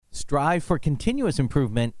strive for continuous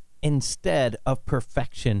improvement instead of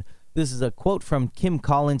perfection. This is a quote from Kim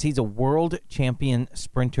Collins. He's a world champion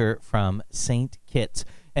sprinter from St. Kitts.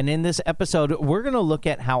 And in this episode, we're going to look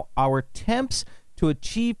at how our attempts to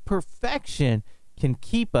achieve perfection can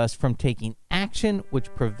keep us from taking action,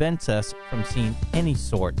 which prevents us from seeing any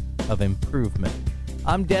sort of improvement.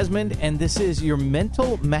 I'm Desmond, and this is your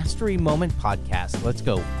Mental Mastery Moment podcast. Let's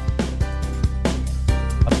go.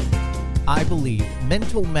 I believe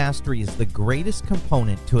mental mastery is the greatest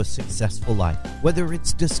component to a successful life. Whether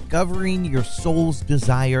it's discovering your soul's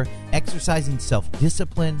desire, exercising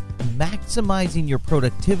self-discipline, maximizing your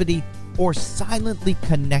productivity, or silently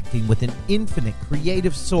connecting with an infinite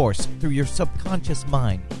creative source through your subconscious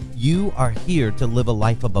mind, you are here to live a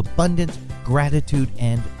life of abundance, gratitude,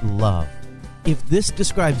 and love. If this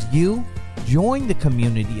describes you, join the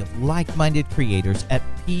community of like-minded creators at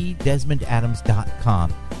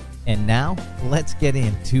pdesmondadams.com. And now, let's get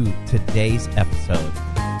into today's episode.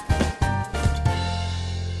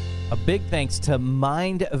 A big thanks to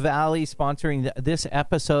Mindvalley sponsoring this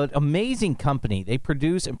episode. Amazing company. They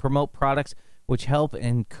produce and promote products which help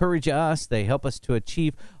encourage us. They help us to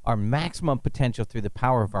achieve our maximum potential through the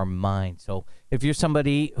power of our mind. So if you're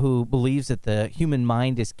somebody who believes that the human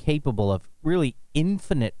mind is capable of really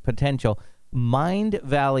infinite potential,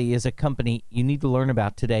 Mindvalley is a company you need to learn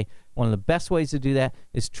about today. One of the best ways to do that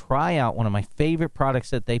is try out one of my favorite products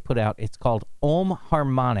that they put out. It's called Om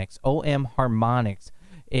Harmonics, OM Harmonics.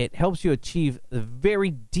 It helps you achieve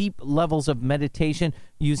very deep levels of meditation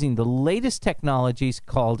using the latest technologies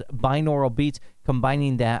called binaural beats,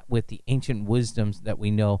 combining that with the ancient wisdoms that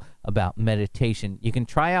we know about meditation. You can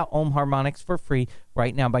try out Om Harmonics for free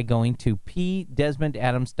right now by going to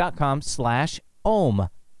pdesmondadams.com/om.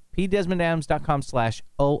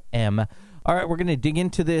 pdesmondadams.com/om. All right, we're going to dig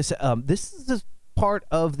into this. This is part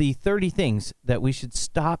of the 30 things that we should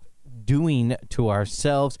stop doing to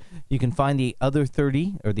ourselves. You can find the other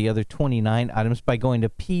 30 or the other 29 items by going to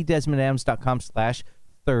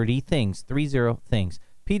pdesmondadams.com/30 things, 30 things.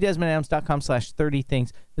 pdesmondadams.com/30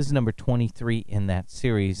 things. This is number 23 in that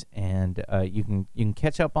series, and you can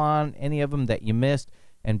catch up on any of them that you missed.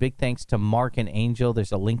 And big thanks to Mark and Angel.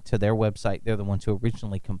 There's a link to their website. They're the ones who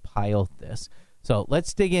originally compiled this. So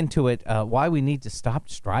let's dig into it, why we need to stop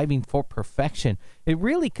striving for perfection. It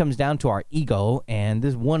really comes down to our ego, and this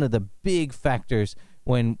is one of the big factors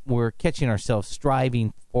when we're catching ourselves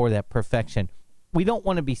striving for that perfection. We don't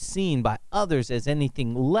want to be seen by others as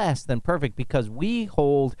anything less than perfect because we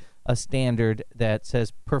hold a standard that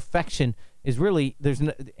says perfection is really,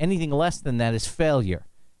 anything less than that is failure.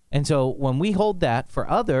 And so when we hold that for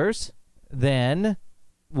others, then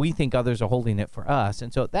we think others are holding it for us.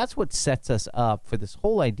 And so that's what sets us up for this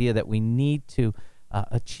whole idea that we need to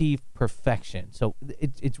achieve perfection. So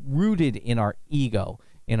it's rooted in our ego,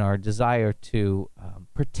 in our desire to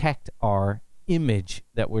protect our image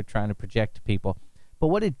that we're trying to project to people. But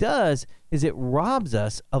what it does is it robs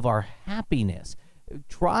us of our happiness.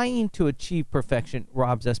 Trying to achieve perfection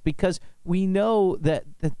robs us because we know that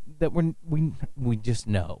we just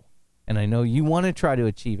know. And I know you want to try to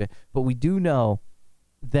achieve it, but we do know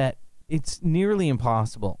that it's nearly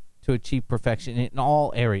impossible to achieve perfection in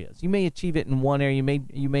all areas. You may achieve it in one area.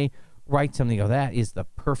 You may write something and go, that is the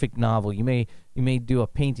perfect novel. You may do a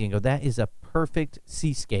painting and go, that is a perfect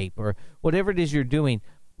seascape, or whatever it is you're doing.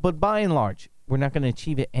 But by and large, we're not going to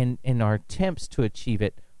achieve it, and our attempts to achieve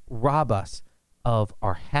it rob us of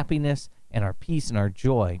our happiness and our peace and our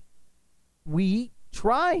joy. We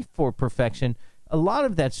try for perfection. A lot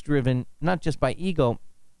of that's driven not just by ego,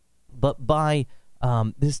 but by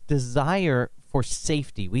this desire for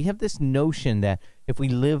safety. We have this notion that if we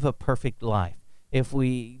live a perfect life, if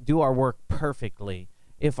we do our work perfectly,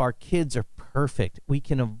 if our kids are perfect, we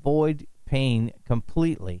can avoid pain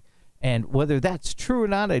completely. And whether that's true or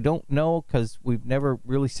not, I don't know, because we've never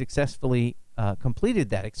really successfully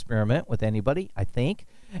completed that experiment with anybody, I think.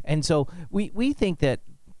 And so we think that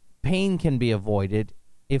pain can be avoided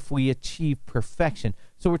if we achieve perfection.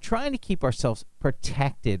 So we're trying to keep ourselves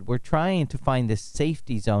protected. We're trying to find this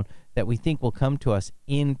safety zone that we think will come to us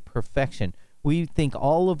in perfection. We think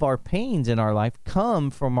all of our pains in our life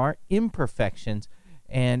come from our imperfections.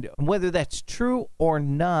 And whether that's true or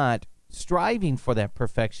not, striving for that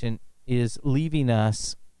perfection is leaving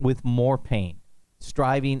us with more pain.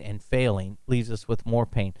 Striving and failing leaves us with more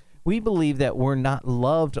pain. We believe that we're not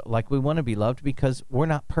loved like we want to be loved because we're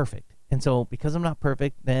not perfect. And so because I'm not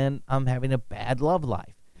perfect, then I'm having a bad love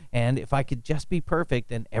life. And if I could just be perfect,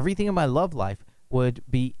 then everything in my love life would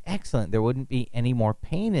be excellent. There wouldn't be any more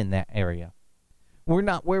pain in that area. We're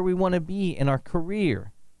not where we want to be in our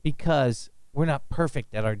career because we're not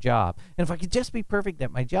perfect at our job. And if I could just be perfect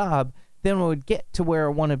at my job, then I would get to where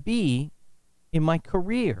I want to be in my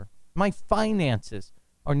career. My finances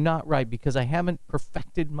are not right because I haven't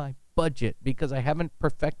perfected my budget, because I haven't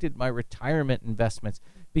perfected my retirement investments,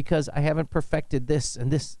 because I haven't perfected this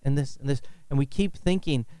and this and this and this. And we keep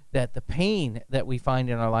thinking that the pain that we find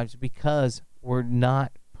in our lives is because we're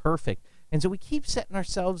not perfect. And so we keep setting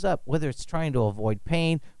ourselves up, whether it's trying to avoid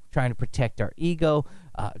pain, trying to protect our ego,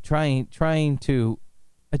 trying to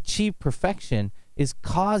achieve perfection is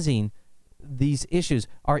causing these issues.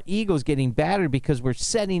 Our ego's getting battered because we're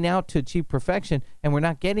setting out to achieve perfection and we're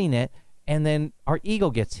not getting it, and then our ego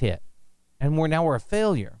gets hit, and we're a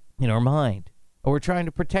failure in our mind. Or we're trying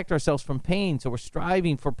to protect ourselves from pain, so we're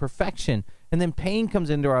striving for perfection, and then pain comes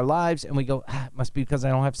into our lives, and we go, it must be because I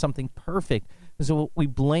don't have something perfect. And so we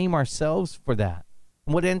blame ourselves for that.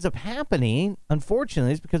 And what ends up happening,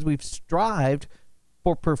 unfortunately, is because we've strived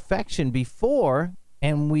for perfection before,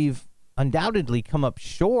 and we've undoubtedly come up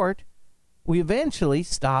short, we eventually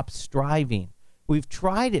stop striving. We've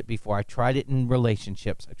tried it before. I tried it in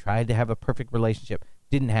relationships. I tried to have a perfect relationship.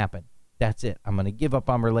 Didn't happen. That's it. I'm going to give up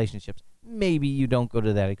on relationships. Maybe you don't go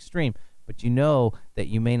to that extreme, but you know that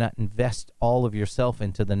you may not invest all of yourself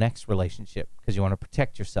into the next relationship because you want to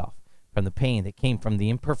protect yourself from the pain that came from the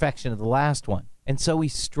imperfection of the last one. And so we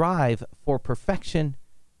strive for perfection,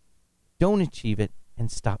 don't achieve it,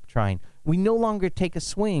 and stop trying. We no longer take a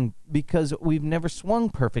swing because we've never swung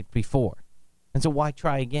perfect before. And so why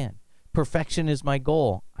try again? Perfection is my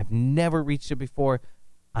goal. I've never reached it before.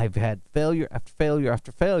 I've had failure after failure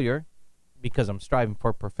after failure because I'm striving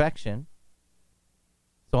for perfection.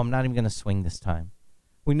 So I'm not even going to swing this time.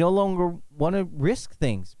 We no longer want to risk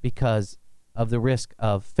things because of the risk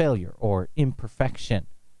of failure or imperfection.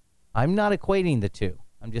 I'm not equating the two.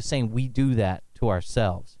 I'm just saying we do that to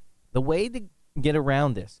ourselves. The way to get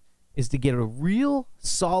around this is to get a real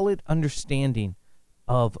solid understanding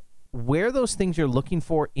of where those things you're looking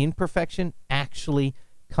for in perfection actually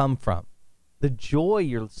come from. The joy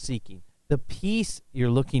you're seeking, the peace you're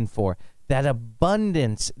looking for, that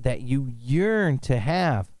abundance that you yearn to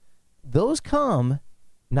have, those come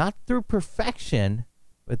not through perfection,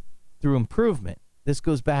 but through improvement. This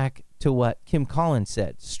goes back to what Kim Collins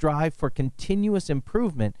said, strive for continuous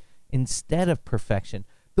improvement instead of perfection.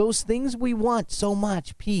 Those things we want so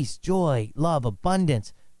much, peace, joy, love,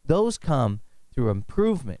 abundance, those come through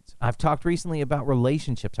improvements. I've talked recently about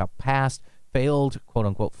relationships, how past failed, quote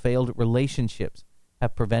unquote, failed relationships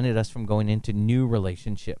have prevented us from going into new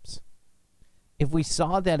relationships. If we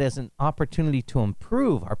saw that as an opportunity to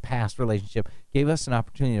improve, our past relationship gave us an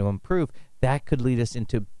opportunity to improve, that could lead us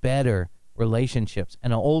into better relationships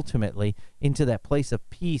and ultimately into that place of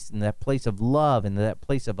peace and that place of love and that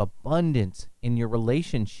place of abundance in your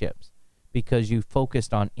relationships because you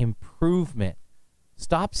focused on improvement.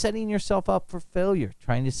 Stop setting yourself up for failure,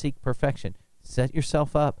 trying to seek perfection. Set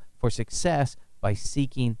yourself up for success by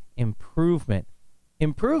seeking improvement.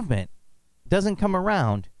 Improvement doesn't come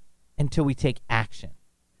around until we take action.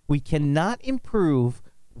 We cannot improve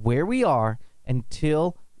where we are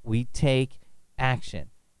until we take action.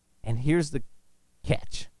 And here's the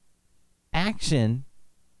catch. Action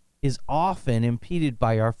is often impeded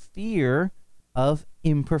by our fear of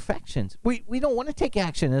imperfections. We don't want to take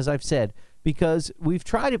action, as I've said, because we've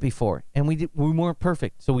tried it before and we weren't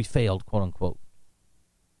perfect, so we failed, quote unquote.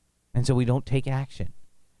 And so we don't take action.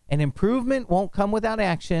 And improvement won't come without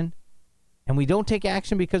action, and we don't take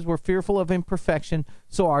action because we're fearful of imperfection.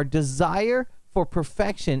 So our desire for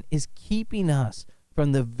perfection is keeping us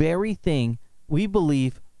from the very thing we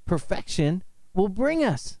believe perfection will bring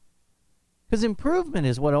us. Because improvement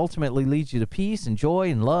is what ultimately leads you to peace and joy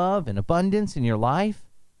and love and abundance in your life.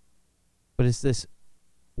 But it's this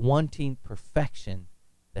wanting perfection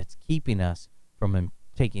that's keeping us from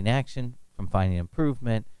taking action, from finding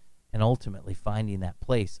improvement, and ultimately finding that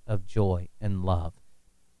place of joy and love.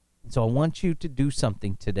 And so I want you to do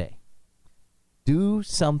something today. Do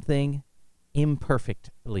something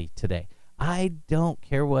imperfectly today. I don't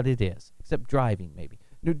care what it is, except driving maybe.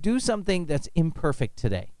 No, do something that's imperfect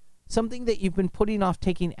today. Something that you've been putting off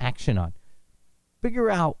taking action on.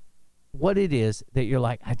 Figure out what it is that you're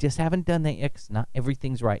like, I just haven't done that yet because not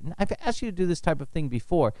everything's right. And I've asked you to do this type of thing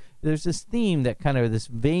before. There's this theme, that kind of this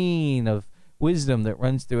vein of wisdom that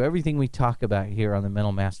runs through everything we talk about here on the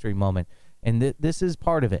Mental Mastery Moment. And this is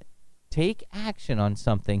part of it. Take action on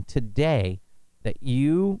something today that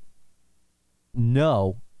you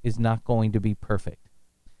know is not going to be perfect.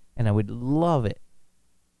 And I would love it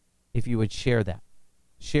if you would share that.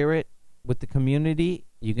 Share it with the community.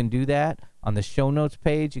 You can do that on the show notes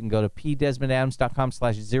page. You can go to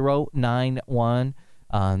pdesmondadams.com/091.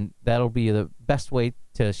 That'll be the best way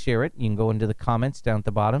to share it. You can go into the comments down at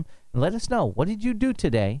the bottom and let us know, what did you do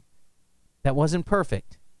today that wasn't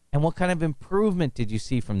perfect? And what kind of improvement did you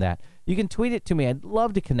see from that? You can tweet it to me. I'd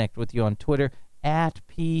love to connect with you on Twitter at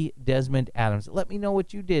 @PDesmondAdams. Let me know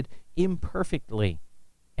what you did imperfectly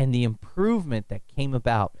and the improvement that came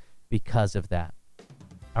about because of that.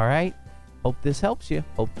 All right? Hope this helps you.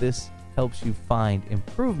 Hope this helps you find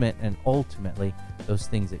improvement and ultimately those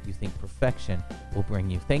things that you think perfection will bring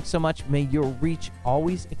you. Thanks so much. May your reach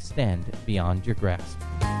always extend beyond your grasp.